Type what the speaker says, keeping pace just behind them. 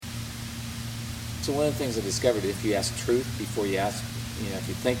So one of the things I discovered, if you ask truth before you ask, if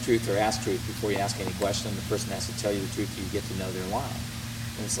you think truth or ask truth before you ask any question, the person has to tell you the truth, you get to know they're lying.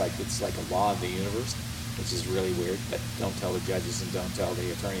 And it's like a law of the universe, which is really weird, but don't tell the judges and don't tell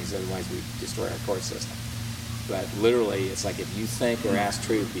the attorneys, otherwise we destroy our court system. But literally, it's like if you think or ask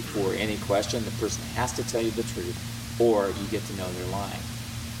truth before any question, the person has to tell you the truth, or you get to know they're lying.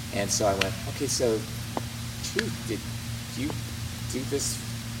 And so I went, okay, so truth, did you do this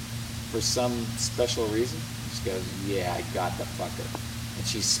for some special reason? She goes, yeah, I got the fucker. And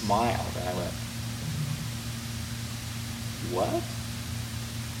she smiled, and I went, what?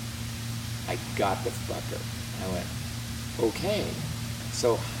 I got the fucker. I went, okay,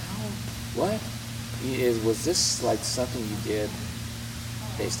 so how, what? Was this like something you did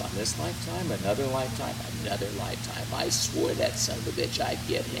based on this lifetime, another lifetime, another lifetime? I swore that son of a bitch, I'd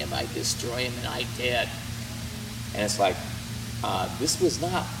get him, I'd destroy him, and I did. And it's like, this was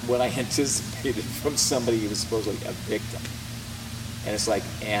not what I anticipated from somebody who was supposedly a victim. And it's like,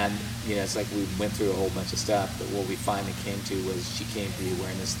 it's like we went through a whole bunch of stuff, but what we finally came to was she came to the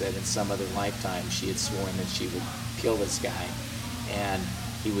awareness that in some other lifetime she had sworn that she would kill this guy, and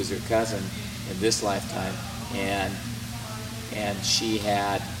he was her cousin in this lifetime, and she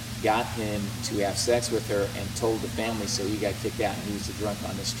had got him to have sex with her and told the family, so he got kicked out and he was a drunk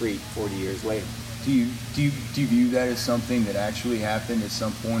on the street 40 years later. Do you view that as something that actually happened at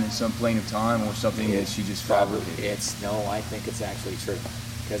some point in some plane of time, or something that she just fabricated? No, I think it's actually true.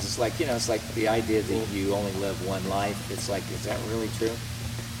 Because it's like, it's like the idea that you only live one life. It's like, is that really true?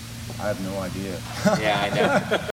 I have no idea. Yeah, I know.